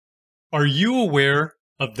Are you aware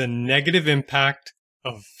of the negative impact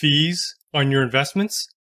of fees on your investments?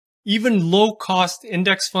 Even low-cost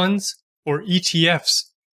index funds or ETFs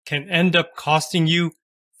can end up costing you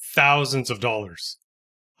thousands of dollars.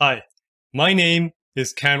 Hi, my name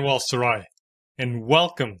is Kanwal Sarai, and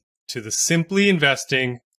welcome to the Simply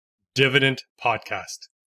Investing Dividend Podcast.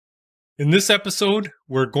 In this episode,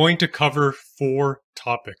 we're going to cover 4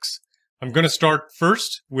 topics. I'm going to start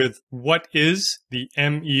first with what is the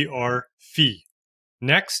MER fee.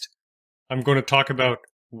 Next, I'm going to talk about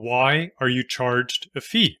why are you charged a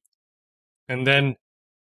fee. And then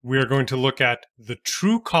we are going to look at the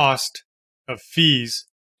true cost of fees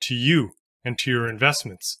to you and to your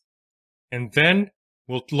investments. And then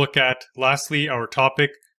we'll look at, lastly, our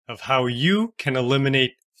topic of how you can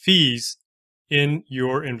eliminate fees in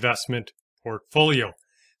your investment portfolio.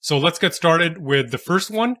 So let's get started with the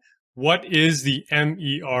first one. What is the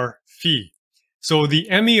MER fee? So the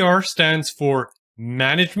MER stands for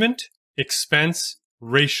Management Expense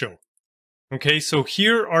Ratio. Okay, so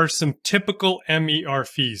here are some typical MER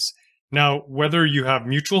fees. Now, whether you have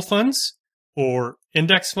mutual funds or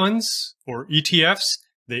index funds or ETFs,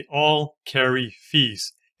 they all carry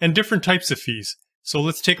fees and different types of fees. So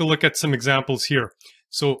let's take a look at some examples here.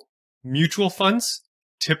 So mutual funds,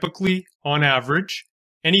 typically on average,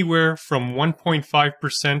 anywhere from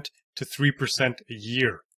 1.5% to 3% a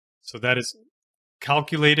year. So that is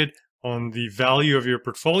calculated on the value of your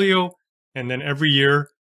portfolio, and then every year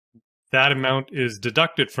that amount is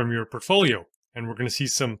deducted from your portfolio. And we're going to see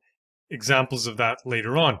some examples of that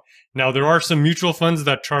later on. Now, there are some mutual funds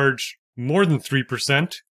that charge more than 3%,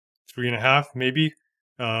 3.5%, maybe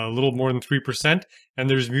a little more than 3%, and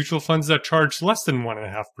there's mutual funds that charge less than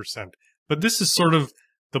 1.5%. But this is sort of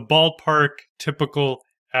the ballpark typical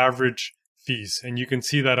average fees, and you can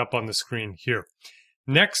see that up on the screen here.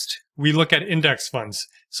 Next, we look at index funds.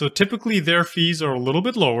 So typically their fees are a little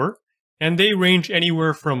bit lower, and they range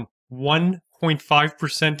anywhere from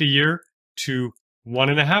 1.5% a year to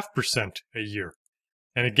 1.5% a year.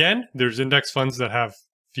 And again, there's index funds that have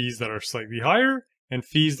fees that are slightly higher and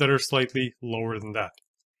fees that are slightly lower than that.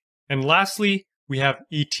 And lastly, we have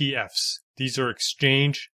ETFs. These are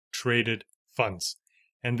exchange traded funds,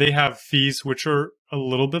 and they have fees which are a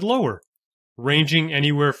little bit lower, ranging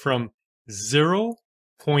anywhere from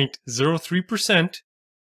 0.03%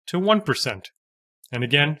 to 1%. And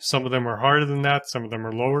again, some of them are higher than that, some of them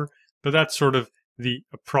are lower, but that's sort of the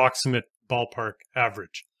approximate ballpark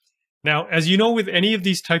average. Now, as you know, with any of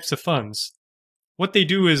these types of funds, what they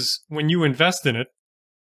do is when you invest in it,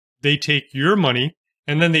 they take your money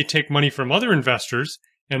and then they take money from other investors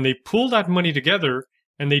and they pull that money together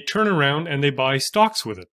and they turn around and they buy stocks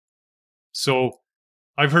with it. So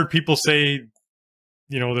I've heard people say,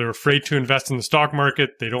 they're afraid to invest in the stock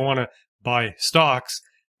market. They don't want to buy stocks,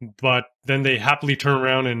 but then they happily turn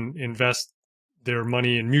around and invest their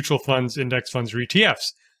money in mutual funds, index funds, or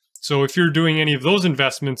ETFs. So if you're doing any of those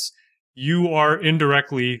investments, you are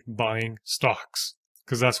indirectly buying stocks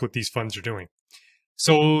because that's what these funds are doing.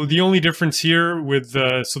 So the only difference here with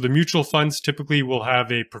the mutual funds typically will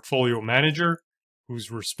have a portfolio manager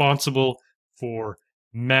who's responsible for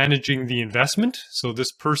managing the investment. So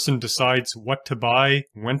this person decides what to buy,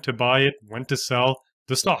 when to sell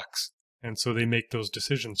the stocks. And so they make those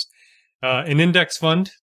decisions. An index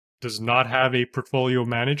fund does not have a portfolio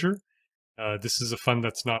manager. This is a fund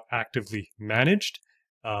that's not actively managed.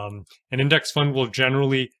 An index fund will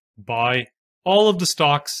generally buy all of the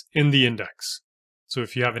stocks in the index. So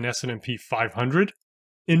if you have an S&P 500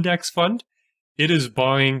 index fund, it is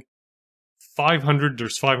buying 500,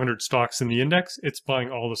 there's 500 stocks in the index, it's buying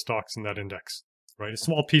all the stocks in that index, right? A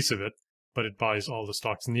small piece of it, but it buys all the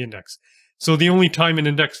stocks in the index. So the only time an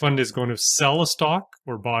index fund is going to sell a stock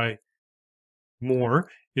or buy more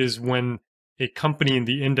is when a company in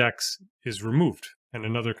the index is removed and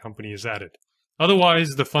another company is added.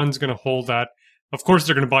 Otherwise, the fund's going to hold that. Of course,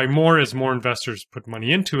 they're going to buy more as more investors put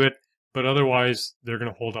money into it, but otherwise, they're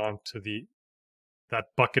going to hold on to that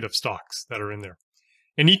bucket of stocks that are in there.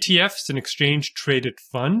 An ETF is an exchange-traded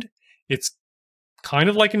fund. It's kind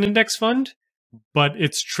of like an index fund, but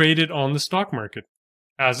it's traded on the stock market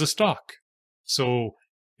as a stock. So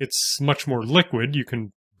it's much more liquid. You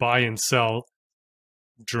can buy and sell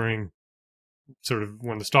during sort of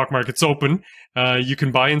when the stock market's open. You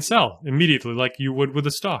can buy and sell immediately like you would with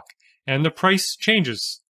a stock. And the price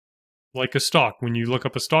changes like a stock. When you look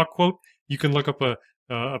up a stock quote, you can look up a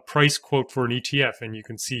price quote for an ETF and you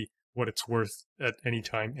can see what it's worth at any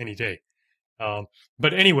time, any day.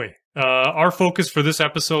 But anyway, our focus for this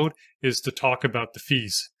episode is to talk about the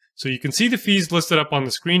fees. So you can see the fees listed up on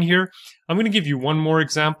the screen here. I'm going to give you one more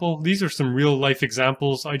example. These are some real life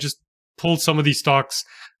examples. I just pulled some of these stocks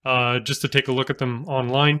just to take a look at them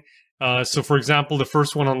online. So for example, the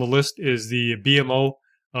first one on the list is the BMO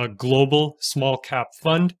Global Small Cap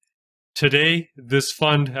Fund. Today, this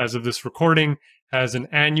fund, as of this recording, has an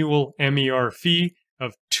annual MER fee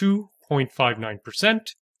of 2.59%.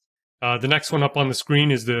 The next one up on the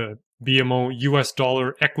screen is the BMO US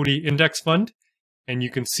Dollar Equity Index Fund, and you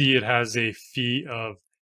can see it has a fee of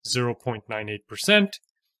 0.98%.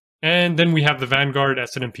 And then we have the Vanguard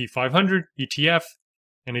S&P 500 ETF,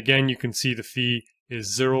 and again, you can see the fee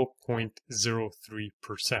is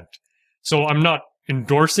 0.03%. So I'm not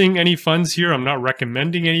endorsing any funds here. I'm not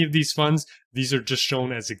recommending any of these funds. These are just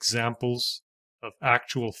shown as examples of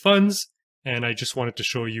actual funds, and I just wanted to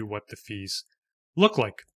show you what the fees look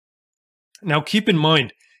like. Now, keep in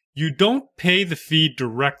mind, you don't pay the fee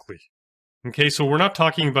directly. Okay, so we're not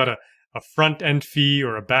talking about a front-end fee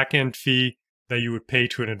or a back-end fee that you would pay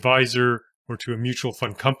to an advisor or to a mutual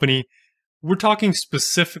fund company. We're talking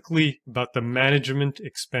specifically about the management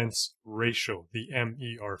expense ratio, the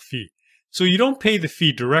MER fee. So you don't pay the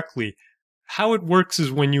fee directly. How it works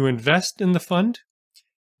is when you invest in the fund,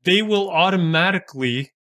 they will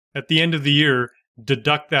automatically, at the end of the year,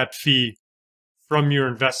 deduct that fee from your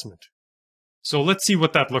investment. So let's see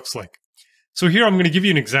what that looks like. So here I'm going to give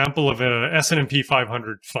you an example of a S&P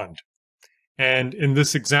 500 fund. And in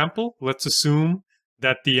this example, let's assume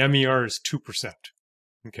that the MER is 2%.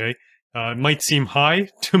 Okay, it might seem high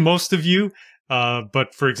to most of you,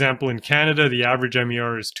 but for example, in Canada, the average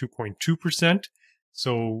MER is 2.2%.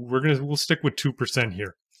 So we'll stick with 2%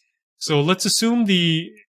 here. So let's assume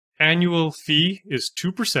the annual fee is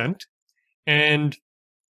 2%, and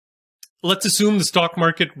let's assume the stock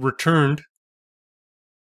market returned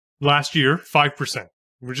last year 5%.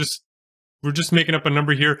 We're just making up a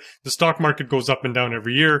number here. The stock market goes up and down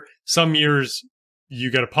every year. Some years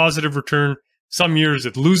you get a positive return. Some years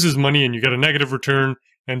it loses money and you get a negative return.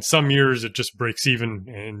 And some years it just breaks even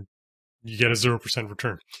and you get a 0%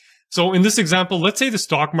 return. So in this example, let's say the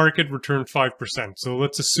stock market returned 5%. So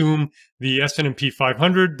let's assume the S&P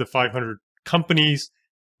 500, the 500 companies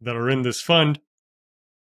that are in this fund,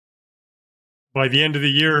 by the end of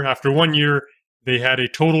the year, after 1 year, they had a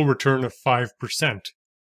total return of 5%,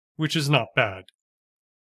 which is not bad.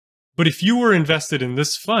 But if you were invested in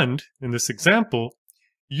this fund, in this example,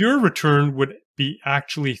 your return would be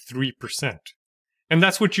actually 3%. And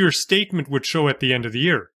that's what your statement would show at the end of the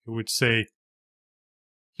year. It would say,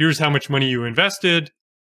 here's how much money you invested,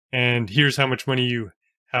 and here's how much money you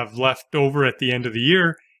have left over at the end of the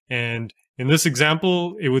year. And in this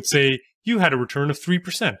example, it would say you had a return of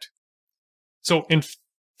 3%. So in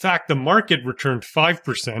fact, the market returned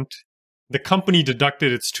 5%, the company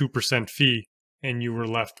deducted its 2% fee, and you were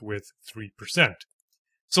left with 3%.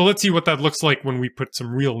 So let's see what that looks like when we put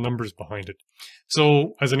some real numbers behind it.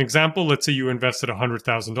 So as an example, let's say you invested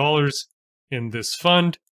 $100,000 in this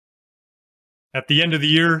fund. At the end of the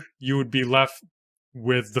year, you would be left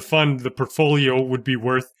with the fund, the portfolio would be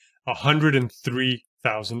worth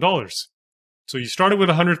 $103,000. So you started with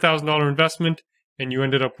a $100,000 investment, and you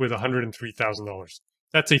ended up with $103,000.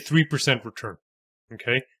 That's a 3% return,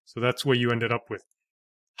 okay? So that's what you ended up with.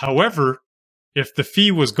 However, if the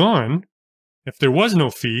fee was gone, if there was no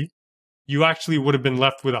fee, you actually would have been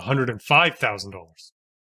left with $105,000.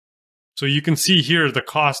 So you can see here the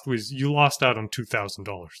cost was, you lost out on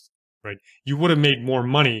 $2,000, right? You would have made more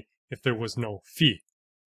money if there was no fee.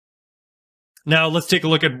 Now let's take a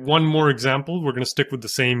look at one more example. We're going to stick with the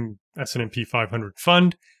same S&P 500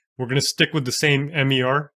 fund. We're going to stick with the same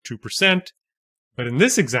MER, 2%. But in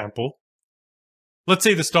this example, let's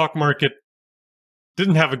say the stock market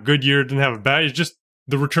didn't have a good year, didn't have a bad, it's just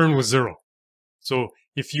the return was 0. So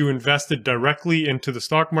if you invested directly into the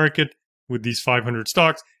stock market with these 500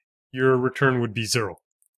 stocks, your return would be 0.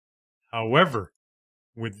 However,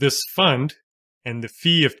 with this fund and the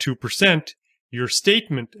fee of 2%, your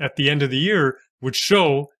statement at the end of the year would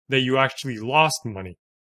show that you actually lost money.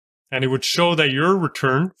 And it would show that your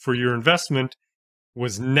return for your investment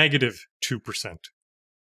was negative 2%.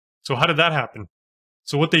 So how did that happen?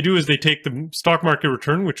 So what they do is they take the stock market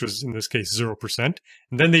return, which was in this case 0%,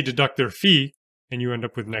 and then they deduct their fee, and you end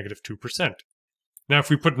up with negative 2%. Now, if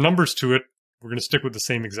we put numbers to it, we're going to stick with the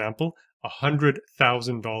same example.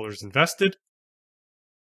 $100,000 invested.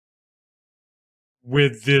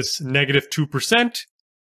 With this negative 2%,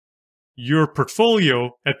 your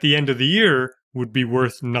portfolio at the end of the year would be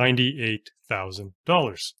worth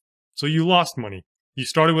 $98,000. So you lost money. You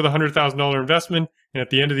started with a $100,000 investment, and at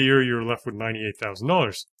the end of the year, you're left with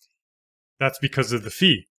 $98,000. That's because of the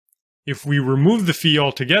fee. If we remove the fee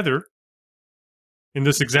altogether, in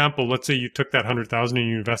this example, let's say you took that $100,000 and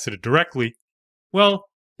you invested it directly, well,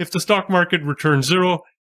 if the stock market returned zero,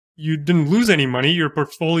 you didn't lose any money, your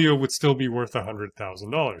portfolio would still be worth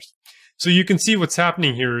 $100,000. So you can see what's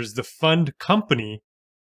happening here is the fund company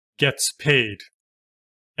gets paid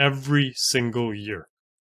every single year.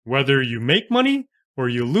 Whether you make money or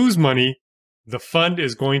you lose money, the fund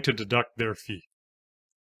is going to deduct their fee.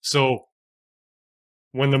 So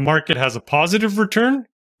when the market has a positive return,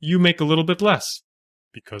 you make a little bit less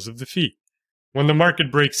because of the fee. When the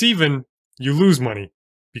market breaks even, you lose money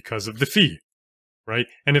because of the fee, right?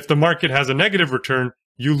 And if the market has a negative return,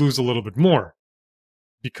 you lose a little bit more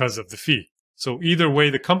because of the fee. So either way,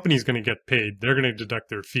 the company's going to get paid. They're going to deduct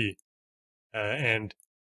their fee. And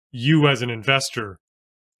you as an investor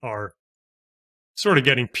are sort of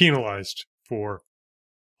getting penalized for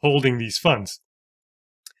holding these funds.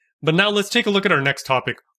 But now let's take a look at our next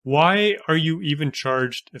topic. Why are you even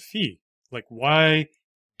charged a fee? Like, why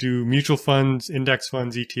do mutual funds, index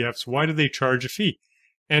funds, ETFs, why do they charge a fee?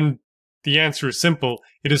 And the answer is simple.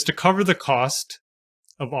 It is to cover the cost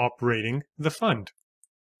of operating the fund.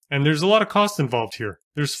 And there's a lot of cost involved here.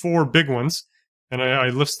 There's 4 big ones, and I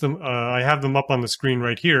list them. I have them up on the screen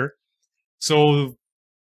right here. So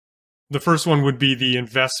the first one would be the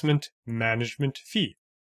investment management fee.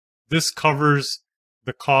 This covers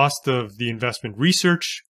the cost of the investment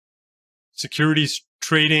research, securities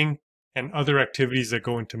trading, and other activities that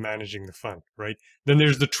go into managing the fund, right? Then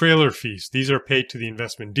there's the trailer fees. These are paid to the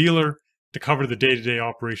investment dealer to cover the day-to-day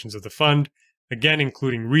operations of the fund, again,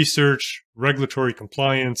 including research, regulatory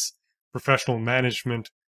compliance, professional management,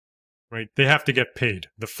 right? They have to get paid.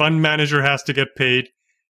 The fund manager has to get paid.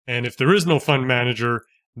 And if there is no fund manager,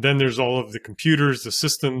 then there's all of the computers, the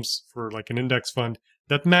systems for like an index fund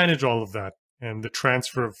that manage all of that. And the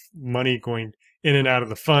transfer of money going in and out of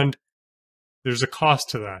the fund, there's a cost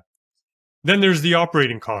to that. Then there's the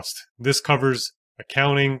operating cost. This covers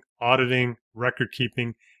accounting, auditing, record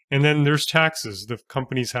keeping, and then there's taxes. The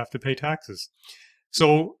companies have to pay taxes.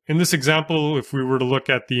 So in this example, if we were to look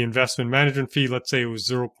at the investment management fee, let's say it was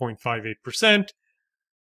 0.58%.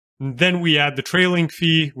 Then we add the trailing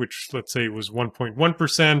fee, which let's say was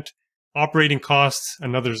 1.1%. Operating costs,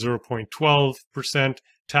 another 0.12%.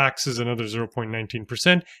 Taxes, another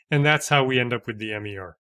 0.19%. And that's how we end up with the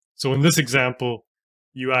MER. So in this example,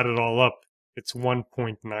 you add it all up, it's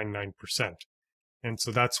 1.99%. And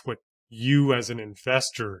so that's what you as an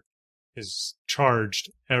investor is charged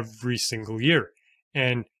every single year.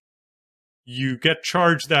 And you get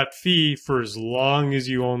charged that fee for as long as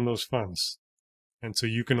you own those funds. And so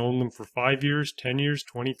you can own them for 5 years, 10 years,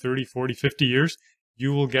 20, 30, 40, 50 years.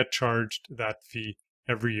 You will get charged that fee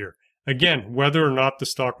every year. Again, whether or not the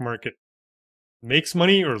stock market makes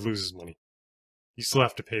money or loses money, you still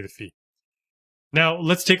have to pay the fee. Now,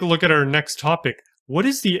 let's take a look at our next topic. What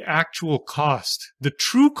is the actual cost, the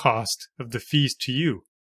true cost of the fees to you?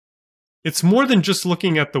 It's more than just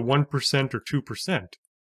looking at the 1% or 2%.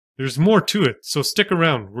 There's more to it, so stick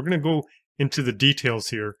around. We're going to go into the details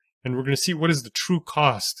here, and we're going to see what is the true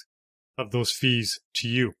cost of those fees to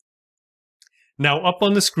you. Now, up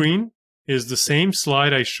on the screen is the same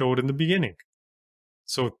slide I showed in the beginning.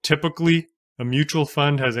 So typically, a mutual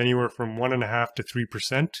fund has anywhere from 1.5% to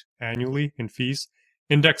 3% annually in fees.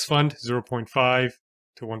 Index fund, 0.5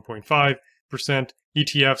 to 1.5%.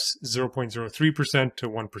 ETFs, 0.03% to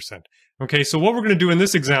 1%. Okay, so what we're going to do in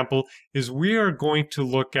this example is we are going to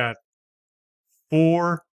look at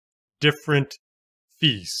 4 different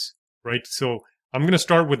fees, right? So I'm going to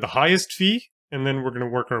start with the highest fee, and then we're going to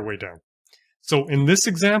work our way down. So in this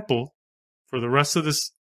example, for the rest of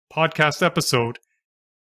this podcast episode,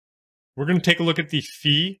 we're going to take a look at the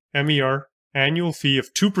fee, MER, annual fee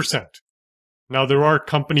of 2%. Now, there are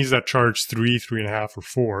companies that charge 3, 3.5, or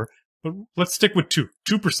 4, but let's stick with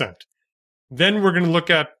 2%. Then we're going to look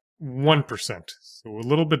at 1%, so a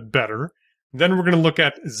little bit better. Then we're going to look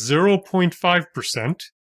at 0.5%,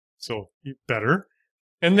 so better.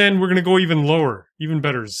 And then we're going to go even lower, even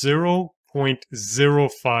better,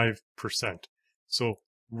 0.05%. So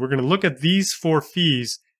we're going to look at these 4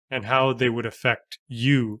 fees and how they would affect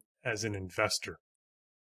you as an investor.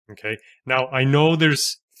 Okay. Now, I know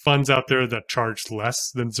there's funds out there that charge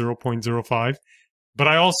less than 0.05, but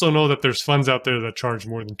I also know that there's funds out there that charge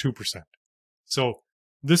more than 2%. So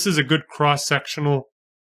this is a good cross-sectional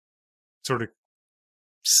sort of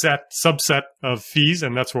subset of fees,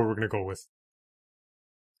 and that's what we're going to go with.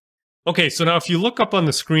 Okay, so now if you look up on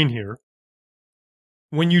the screen here,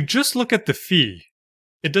 when you just look at the fee,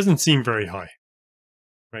 it doesn't seem very high,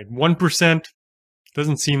 right? 1%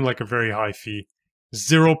 doesn't seem like a very high fee.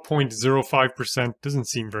 0.05% doesn't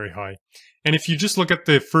seem very high. And if you just look at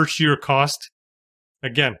the first year cost,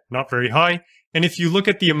 again, not very high. And if you look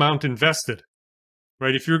at the amount invested,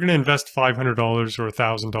 right? If you're going to invest $500 or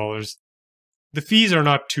 $1,000, the fees are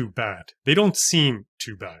not too bad. They don't seem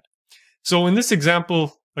too bad. So in this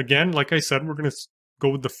example, again, like I said, we're going to go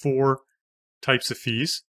with the 4 types of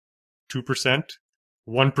fees: 2%,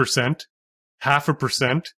 1%,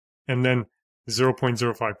 0.5%, and then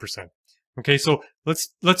 0.05%. Okay, so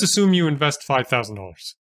let's assume you invest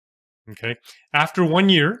 $5,000. Okay, after 1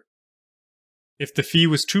 year, if the fee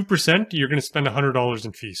was 2%, you're going to spend $100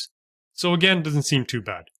 in fees. So again, it doesn't seem too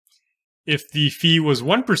bad. If the fee was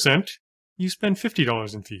 1%, you spend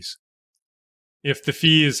 $50 in fees. If the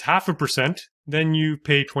fee is 0.5%, then you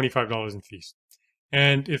pay $25 in fees.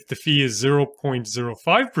 And if the fee is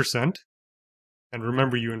 0.05%, and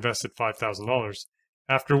remember you invested $5,000,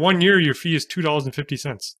 after 1 year, your fee is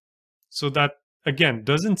 $2.50. So that, again,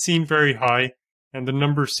 doesn't seem very high, and the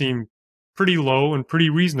numbers seem pretty low and pretty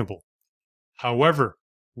reasonable. However,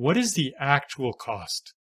 what is the actual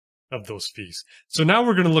cost of those fees? So now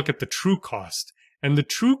we're going to look at the true cost. And the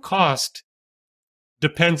true cost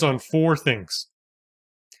depends on 4 things.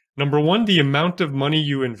 Number 1, the amount of money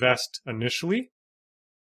you invest initially.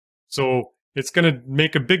 So it's going to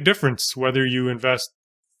make a big difference whether you invest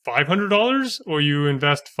 $500 or you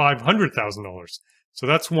invest $500,000. So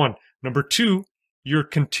that's 1. Number 2, your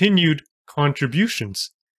continued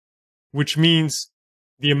contributions, which means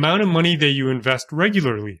the amount of money that you invest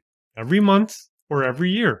regularly, every month or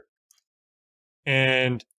every year.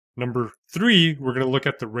 And number 3, we're going to look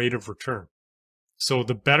at the rate of return. So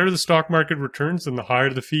the better the stock market returns, then the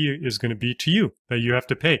higher the fee is going to be to you that you have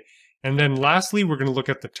to pay. And then lastly, we're going to look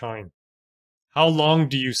at the time. How long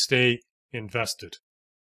do you stay invested?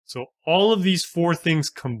 So all of these 4 things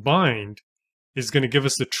combined is going to give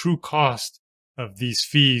us the true cost of these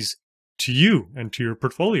fees to you and to your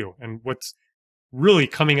portfolio, and what's really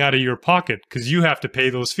coming out of your pocket, because you have to pay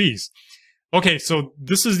those fees. Okay, so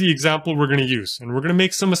this is the example we're going to use, and we're going to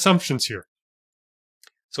make some assumptions here.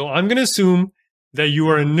 So I'm going to assume that you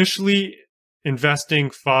are initially investing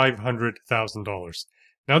 $500,000.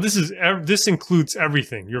 Now this includes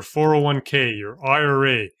everything: your 401k, your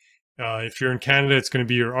IRA. If you're in Canada, it's going to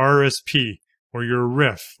be your RSP or your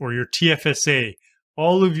RIF or your TFSA.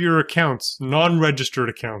 All of your accounts, non-registered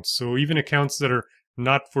accounts, so even accounts that are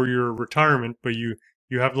not for your retirement, but you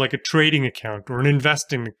have like a trading account or an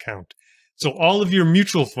investing account. So all of your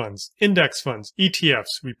mutual funds, index funds,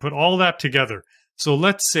 ETFs, we put all that together. So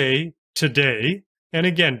let's say today, and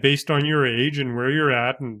again, based on your age and where you're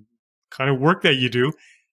at and kind of work that you do,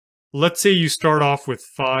 let's say you start off with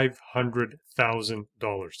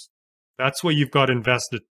 $500,000. That's what you've got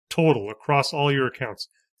invested total across all your accounts,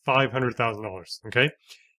 $500,000, okay?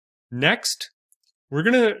 Next, we're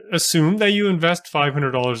going to assume that you invest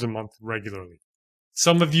 $500 a month regularly.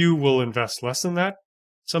 Some of you will invest less than that.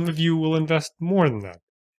 Some of you will invest more than that.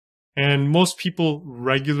 And most people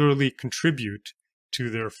regularly contribute to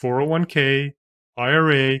their 401k,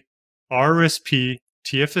 IRA, RSP,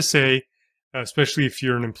 TFSA, especially if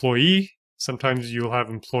you're an employee. Sometimes you'll have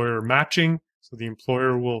employer matching, so the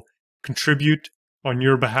employer will contribute on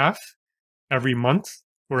your behalf every month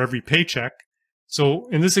or every paycheck. So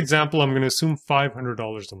in this example, I'm going to assume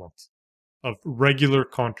 $500 a month of regular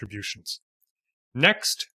contributions.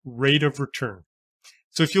 Next, rate of return.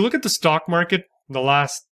 So if you look at the stock market, the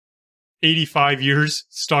last 85 years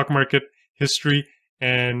stock market history,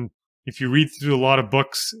 and if you read through a lot of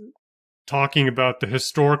books talking about the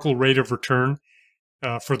historical rate of return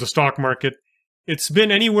for the stock market, it's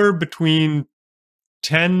been anywhere between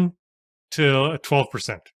 10 to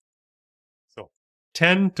 12%. So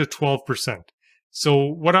 10 to 12%. So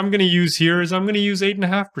what I'm going to use here is I'm going to use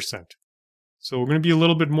 8.5%. So we're going to be a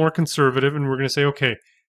little bit more conservative, and we're going to say, okay,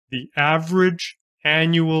 the average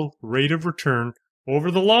annual rate of return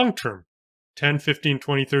over the long term, 10, 15,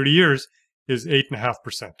 20, 30 years, is 8.5%.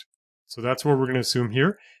 So that's what we're going to assume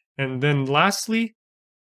here. And then lastly,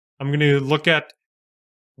 I'm going to look at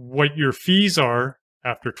what your fees are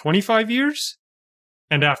after 25 years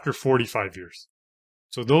and after 45 years.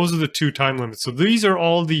 So those are the 2 time limits. So these are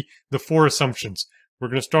all the 4 assumptions. We're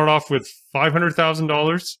going to start off with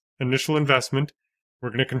 $500,000 initial investment. We're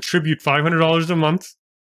going to contribute $500 a month.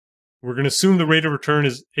 We're going to assume the rate of return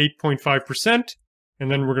is 8.5%.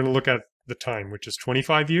 And then we're going to look at the time, which is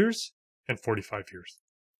 25 years and 45 years.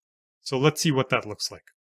 So let's see what that looks like.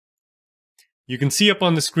 You can see up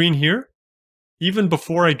on the screen here, even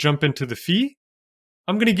before I jump into the fee,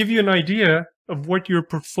 I'm going to give you an idea of what your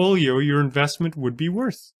portfolio, your investment would be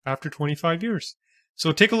worth after 25 years.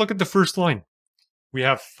 So take a look at the first line. We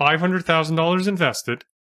have $500,000 invested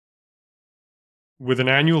with an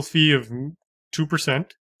annual fee of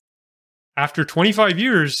 2%. After 25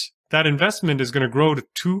 years, that investment is going to grow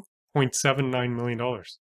to $8.79 million.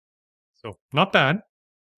 So not bad.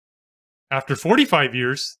 After 45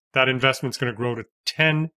 years, that investment's going to grow to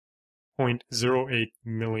 $10.08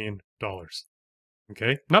 million.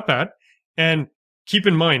 Okay, not bad. And keep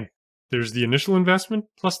in mind, there's the initial investment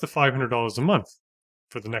plus the $500 a month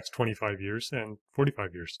for the next 25 years and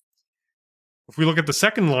 45 years. If we look at the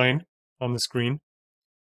second line on the screen,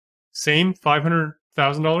 same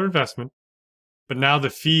 $500,000 investment, but now the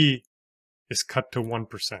fee is cut to 1%.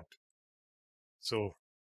 So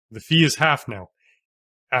the fee is half now.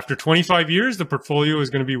 After 25 years, the portfolio is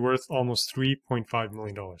going to be worth almost $3.5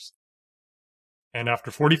 million. And after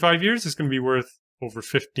 45 years, it's going to be worth over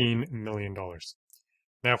 $15 million.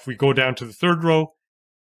 Now, if we go down to the third row,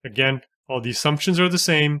 again, all the assumptions are the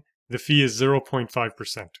same. The fee is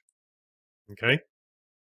 0.5%. Okay?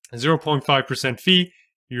 A 0.5% fee,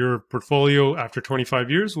 your portfolio after 25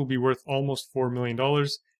 years will be worth almost $4 million.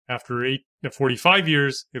 After 45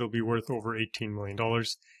 years, it'll be worth over $18 million.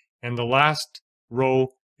 And the last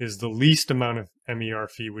row is the least amount of MER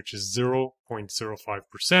fee, which is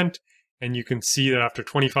 0.05%. And you can see that after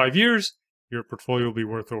 25 years, your portfolio will be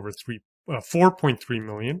worth over $4.3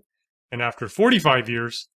 million. And after 45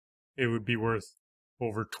 years, it would be worth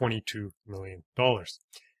over $22 million.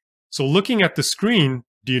 So looking at the screen,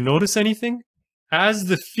 do you notice anything? As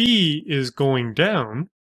the fee is going down,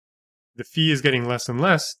 the fee is getting less and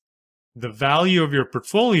less, the value of your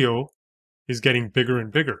portfolio is getting bigger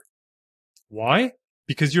and bigger. Why?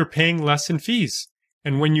 Because you're paying less in fees.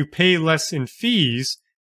 And when you pay less in fees,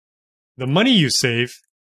 the money you save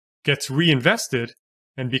gets reinvested,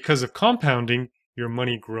 and because of compounding, your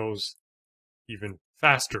money grows even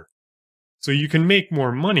faster. So you can make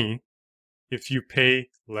more money if you pay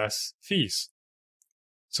less fees.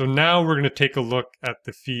 So now we're going to take a look at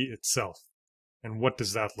the fee itself. And what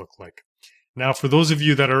does that look like? Now, for those of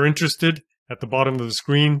you that are interested, at the bottom of the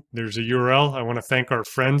screen, there's a URL. I want to thank our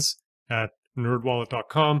friends at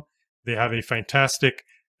nerdwallet.com. They have a fantastic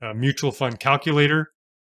mutual fund calculator.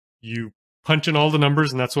 You punch in all the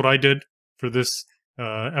numbers, and that's what I did for this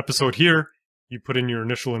episode here. You put in your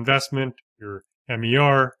initial investment, your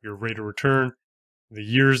MER, your rate of return, the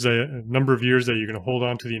years, number of years that you're going to hold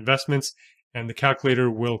on to the investments, and the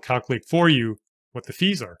calculator will calculate for you what the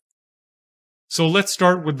fees are. So let's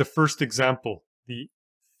start with the first example. The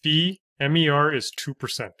fee MER is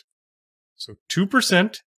 2%. So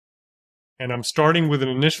 2%, and I'm starting with an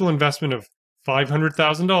initial investment of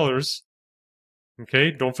 $500,000.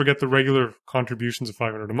 Okay, don't forget the regular contributions of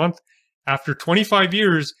 $500 a month. After 25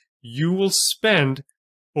 years, you will spend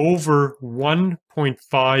over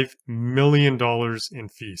 $1.5 million in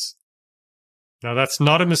fees. Now, that's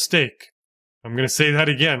not a mistake. I'm going to say that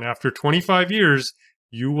again. After 25 years,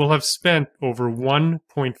 you will have spent over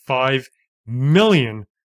 $1.5 million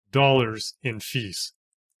in fees.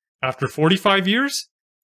 After 45 years,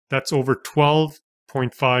 that's over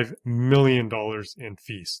 $12.5 million in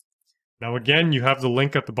fees. Now, again, you have the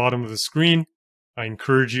link at the bottom of the screen. I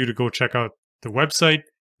encourage you to go check out the website,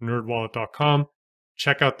 nerdwallet.com,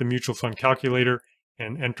 check out the mutual fund calculator,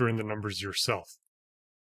 and enter in the numbers yourself,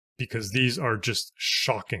 because these are just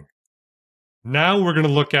shocking. Now we're going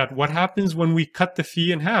to look at what happens when we cut the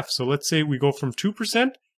fee in half. So let's say we go from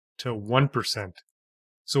 2% to 1%.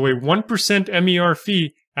 So a 1% MER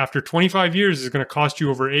fee after 25 years is going to cost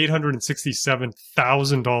you over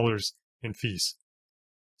 $867,000 in fees.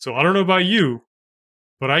 So I don't know about you,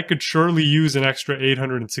 but I could surely use an extra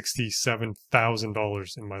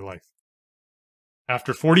 $867,000 in my life.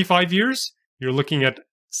 After 45 years, you're looking at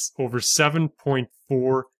over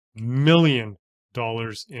 $7.4 million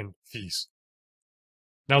in fees.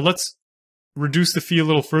 Now let's reduce the fee a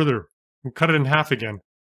little further. We'll cut it in half again.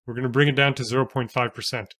 We're going to bring it down to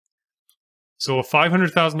 0.5%. So a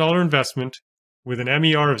 $500,000 investment with an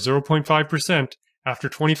MER of 0.5% after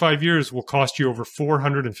 25 years will cost you over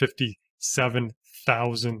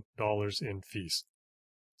 $457,000 in fees.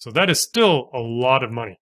 So that is still a lot of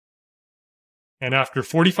money. And after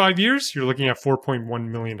 45 years, you're looking at $4.1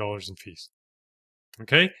 million in fees.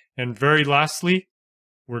 Okay? And very lastly,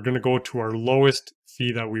 we're going to go to our lowest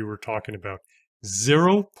fee that we were talking about,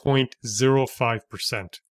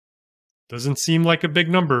 0.05%. Doesn't seem like a big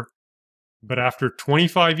number, but after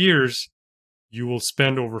 25 years, you will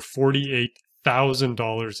spend over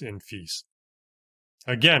 $48,000 in fees.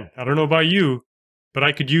 Again, I don't know about you, but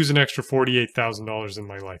I could use an extra $48,000 in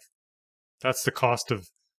my life. That's the cost of,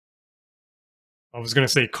 I was going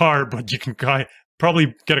to say car, but you can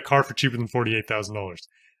probably get a car for cheaper than $48,000.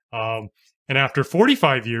 And after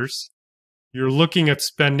 45 years, you're looking at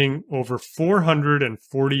spending over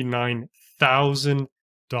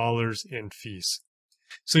 $449,000 in fees.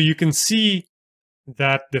 So you can see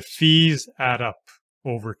that the fees add up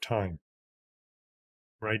over time,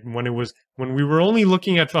 right? When we were only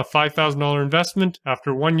looking at a $5,000 investment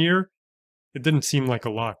after 1 year, it didn't seem like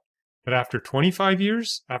a lot. But after 25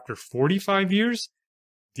 years, after 45 years,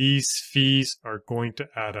 these fees are going to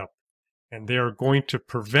add up, and they are going to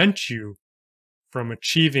prevent you from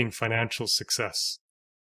achieving financial success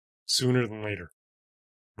sooner than later,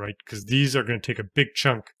 right? Because these are going to take a big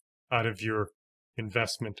chunk out of your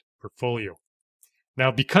investment portfolio.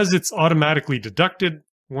 Now, because it's automatically deducted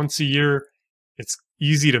once a year, it's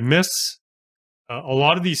easy to miss. A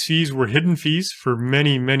lot of these fees were hidden fees for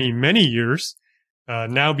many, many, many years.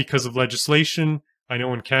 Now, because of legislation, I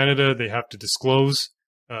know in Canada they have to disclose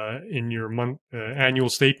in your annual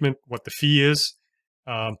statement what the fee is.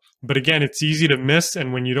 But again, it's easy to miss,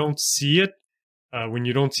 and when you don't see it, when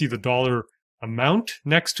you don't see the dollar amount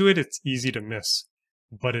next to it, it's easy to miss.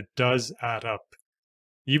 But it does add up.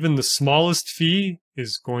 Even the smallest fee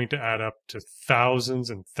is going to add up to thousands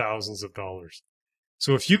and thousands of dollars.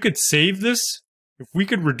 So if you could save this, if we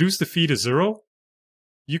could reduce the fee to zero,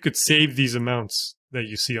 you could save these amounts that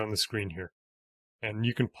you see on the screen here. And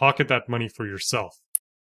you can pocket that money for yourself.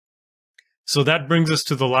 So that brings us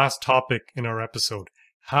to the last topic in our episode.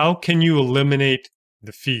 How can you eliminate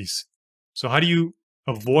the fees? So how do you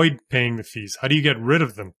avoid paying the fees? How do you get rid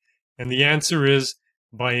of them? And the answer is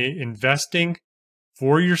by investing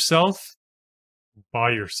for yourself, by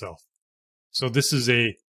yourself. So this is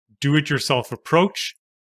a do-it-yourself approach,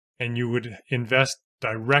 and you would invest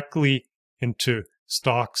directly into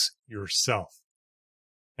stocks yourself.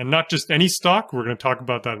 And not just any stock, we're going to talk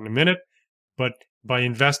about that in a minute, but by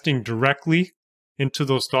investing directly into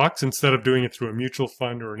those stocks, instead of doing it through a mutual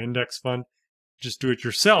fund or an index fund, just do it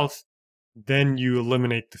yourself, then you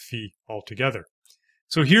eliminate the fee altogether.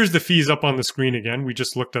 So here's the fees up on the screen again. We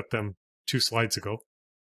just looked at them 2 slides ago.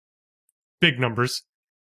 Big numbers.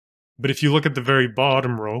 But if you look at the very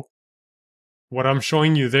bottom row, what I'm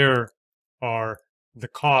showing you there are the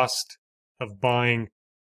cost of buying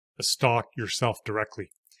a stock yourself directly.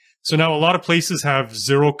 So now a lot of places have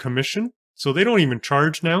zero commission, so they don't even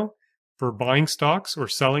charge now for buying stocks or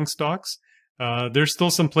selling stocks. There's still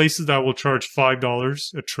some places that will charge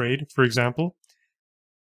 $5 a trade, for example.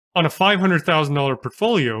 On a $500,000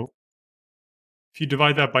 portfolio, if you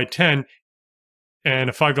divide that by 10 and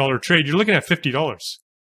a $5 trade, you're looking at $50.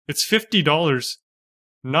 It's $50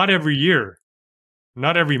 not every year,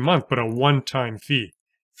 not every month, but a one-time fee.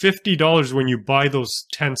 $50 when you buy those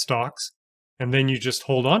 10 stocks and then you just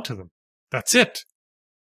hold on to them. That's it.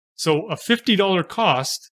 So a $50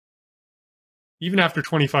 cost, even after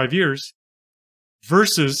 25 years,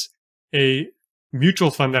 versus a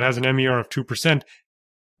mutual fund that has an MER of 2%,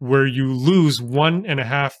 where you lose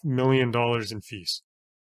 $1.5 million in fees.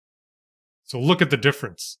 So look at the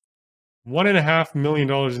difference. $1.5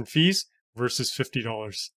 million in fees versus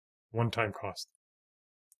 $50 one-time cost,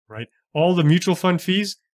 right? All the mutual fund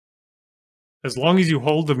fees, as long as you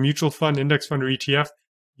hold the mutual fund, index fund, or ETF,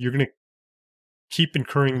 you're going to keep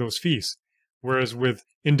incurring those fees. Whereas with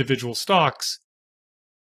individual stocks,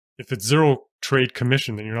 if it's zero trade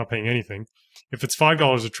commission, then you're not paying anything. If it's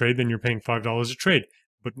 $5 a trade, then you're paying $5 a trade,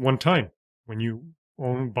 but one time when you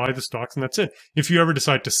buy the stocks, and that's it. If you ever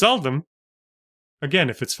decide to sell them,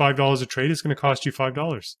 again, if it's $5 a trade, it's going to cost you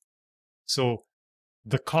 $5. So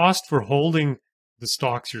the cost for holding the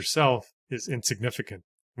stocks yourself is insignificant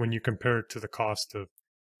when you compare it to the cost of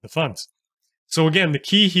the funds. So again, the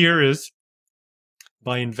key here is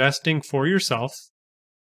by investing for yourself,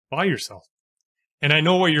 by yourself. And I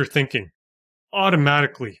know what you're thinking.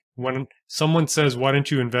 Automatically, when someone says, why don't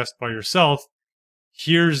you invest by yourself?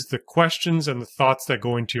 Here's the questions and the thoughts that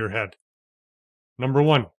go into your head. Number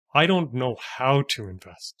one, I don't know how to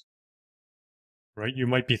invest, right? You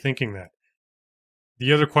might be thinking that.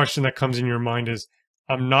 The other question that comes in your mind is,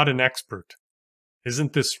 I'm not an expert.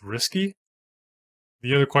 Isn't this risky?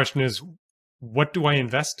 The other question is, what do I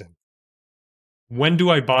invest in? When do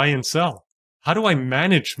I buy and sell? How do I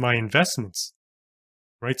manage my investments?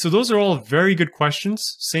 Right? So those are all very good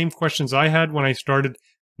questions. Same questions I had when I started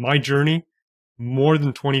my journey more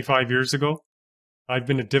than 25 years ago. I've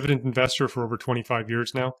been a dividend investor for over 25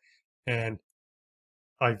 years now, and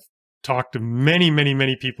I've talked to many, many,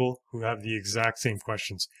 many people who have the exact same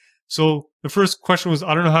questions. So the first question was,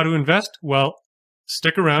 I don't know how to invest. Well,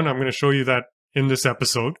 stick around. I'm going to show you that in this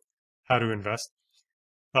episode, how to invest.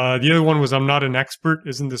 The other one was, I'm not an expert.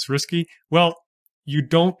 Isn't this risky? Well, you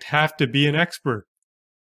don't have to be an expert.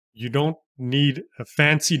 You don't need a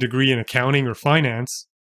fancy degree in accounting or finance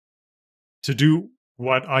to do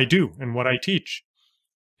what I do and what I teach.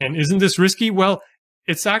 And isn't this risky? Well,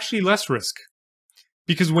 it's actually less risk,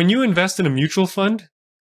 Because when you invest in a mutual fund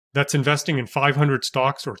that's investing in 500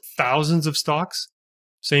 stocks or thousands of stocks,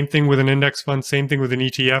 same thing with an index fund, same thing with an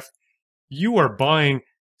ETF, you are buying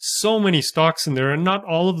so many stocks in there, and not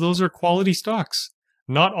all of those are quality stocks.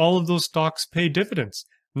 Not all of those stocks pay dividends.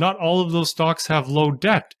 Not all of those stocks have low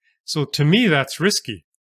debt. So to me, that's risky.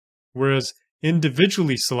 Whereas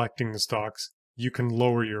individually selecting the stocks, you can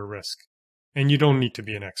lower your risk. And you don't need to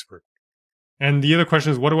be an expert. And the other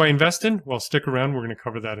question is, what do I invest in? Well, stick around. We're going to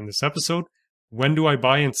cover that in this episode. When do I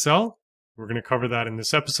buy and sell? We're going to cover that in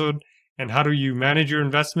this episode. And how do you manage your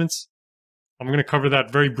investments? I'm going to cover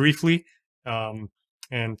that very briefly.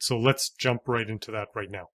 And so let's jump right into that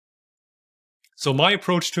right now. So my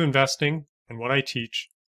approach to investing and what I teach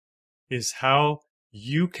is how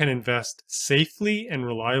you can invest safely and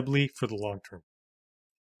reliably for the long term,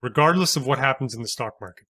 regardless of what happens in the stock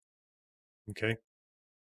market. Okay?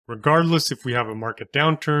 Regardless if we have a market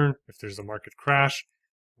downturn, if there's a market crash,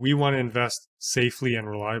 we want to invest safely and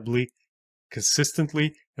reliably,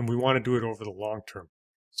 consistently, and we want to do it over the long term.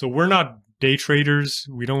 So we're not day traders.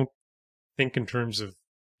 We don't think in terms of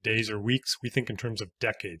days or weeks. We think in terms of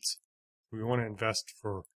decades. We want to invest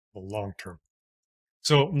for the long term.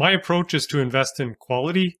 So my approach is to invest in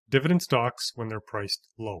quality dividend stocks when they're priced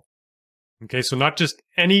low. Okay, so not just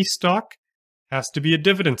any stock has to be a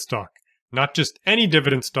dividend stock. Not just any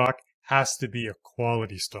dividend stock has to be a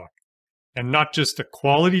quality stock. And not just a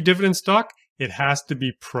quality dividend stock, it has to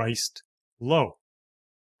be priced low.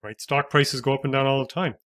 Right? Stock prices go up and down all the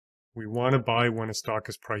time. We want to buy when a stock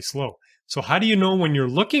is priced low. So how do you know when you're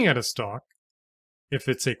looking at a stock if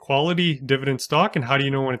it's a quality dividend stock, and how do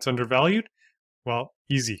you know when it's undervalued? Well,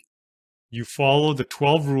 easy. You follow the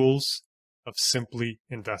 12 rules of simply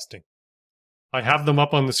investing. I have them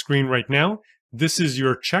up on the screen right now. This is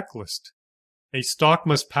your checklist. A stock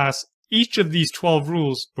must pass each of these 12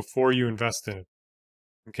 rules before you invest in it.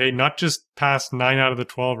 Okay, not just pass 9 out of the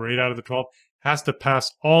 12 or 8 out of the 12. It has to pass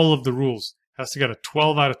all of the rules. It has to get a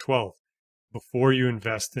 12 out of 12 before you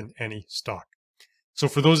invest in any stock. So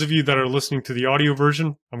for those of you that are listening to the audio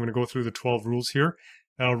version, I'm going to go through the 12 rules here.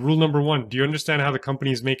 Rule number 1, do you understand how the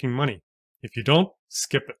company is making money? If you don't,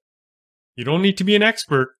 skip it. You don't need to be an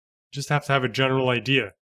expert, you just have to have a general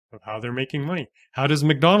idea of how they're making money. How does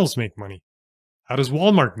McDonald's make money? How does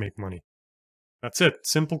Walmart make money? That's it.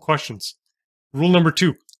 Simple questions. Rule number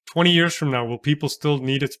 2, 20 years from now, will people still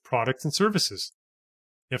need its products and services?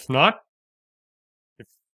 If not, if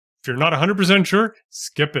you're not 100% sure,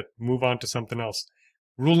 skip it. Move on to something else.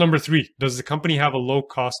 Rule number 3, does the company have a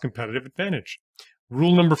low-cost competitive advantage?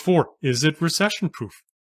 Rule number 4, is it recession-proof?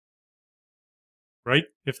 Right?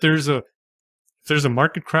 If there's a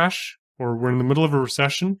market crash, or we're in the middle of a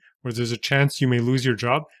recession, where there's a chance you may lose your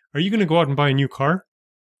job, are you going to go out and buy a new car?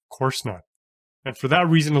 Of course not. And for that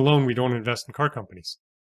reason alone, we don't invest in car companies.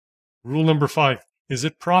 Rule number 5, is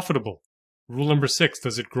it profitable? Rule number 6,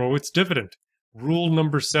 does it grow its dividend? Rule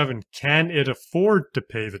number 7, can it afford to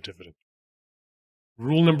pay the dividend?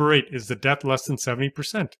 Rule number 8, is the debt less than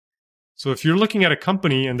 70%? So if you're looking at a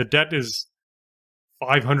company and the debt is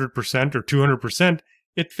 500% or 200%,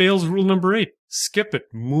 it fails rule number 8. Skip it.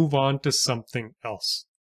 Move on to something else.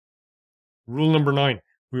 Rule number 9,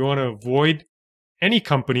 we want to avoid any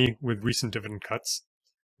company with recent dividend cuts.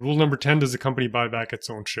 Rule number 10, does the company buy back its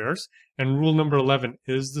own shares? And rule number 11,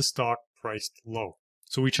 is the stock priced low?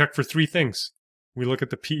 So we check for 3 things. We look at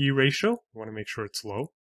the PE ratio. We want to make sure it's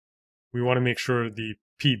low. We want to make sure the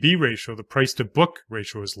PB ratio, the price to book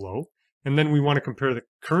ratio, is low. And then we want to compare the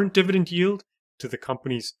current dividend yield to the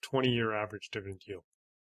company's 20-year average dividend yield.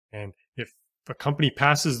 And if a company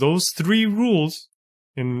passes those 3 rules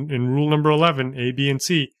in rule number 11, A, B, and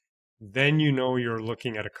C, then you know you're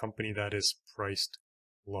looking at a company that is priced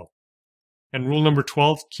low. And rule number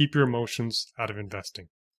 12, keep your emotions out of investing.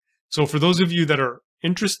 So for those of you that are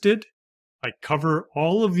interested, I cover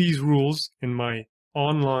all of these rules in my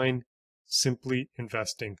online Simply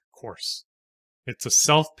Investing course. It's a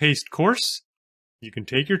self-paced course. You can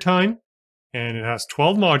take your time, and it has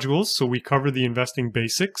 12 modules, so we cover the investing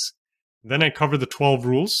basics. Then I cover the 12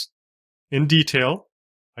 rules in detail.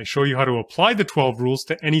 I show you how to apply the 12 rules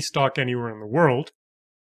to any stock anywhere in the world.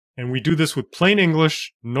 And we do this with plain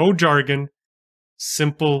English, no jargon,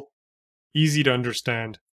 simple, easy to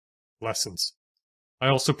understand lessons. I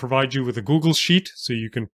also provide you with a Google Sheet so you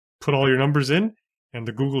can put all your numbers in, and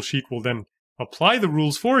the Google Sheet will then apply the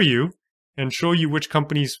rules for you and show you which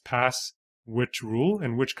companies pass which rule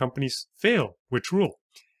and which companies fail which rule.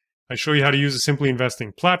 I show you how to use a Simply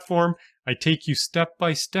Investing platform. I take you step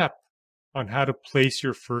by step on how to place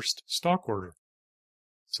your first stock order.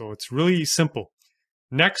 So it's really simple.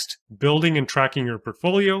 Next, building and tracking your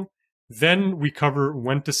portfolio. Then we cover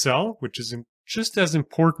when to sell, which is just as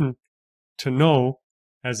important to know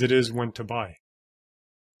as it is when to buy.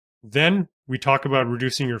 Then we talk about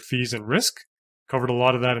reducing your fees and risk. Covered a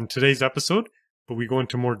lot of that in today's episode, but we go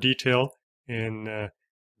into more detail in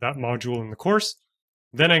that module in the course.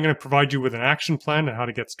 Then I'm going to provide you with an action plan on how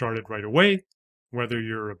to get started right away, whether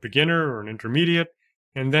you're a beginner or an intermediate.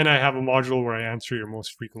 And then I have a module where I answer your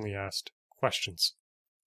most frequently asked questions.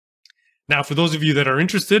 Now, for those of you that are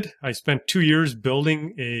interested, I spent 2 years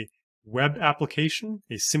building a web application,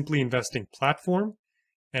 a Simply Investing platform.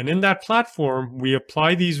 And in that platform, we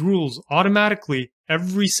apply these rules automatically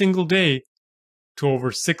every single day to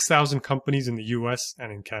over 6,000 companies in the US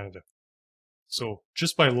and in Canada. So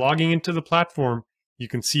just by logging into the platform, you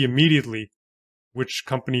can see immediately which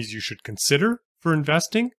companies you should consider for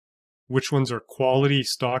investing, which ones are quality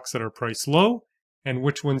stocks that are priced low, and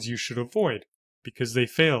which ones you should avoid because they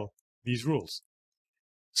fail these rules.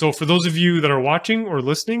 So for those of you that are watching or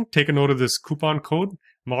listening, take a note of this coupon code.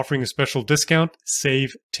 I'm offering a special discount,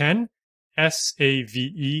 SAVE10,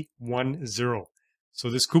 SAVE10. So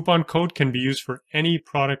this coupon code can be used for any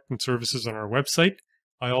product and services on our website.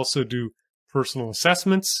 I also do personal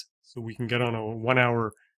assessments, so we can get on a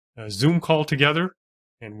 1-hour Zoom call together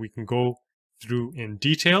and we can go through in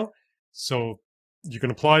detail. So you can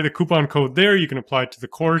apply the coupon code there, you can apply it to the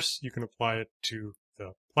course, you can apply it to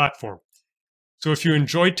the platform. So if you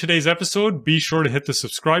enjoyed today's episode, be sure to hit the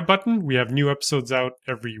subscribe button. We have new episodes out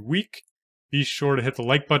every week. Be sure to hit the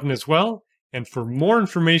like button as well. And for more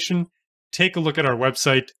information, take a look at our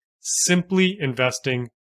website,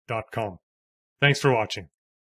 simplyinvesting.com. Thanks for watching.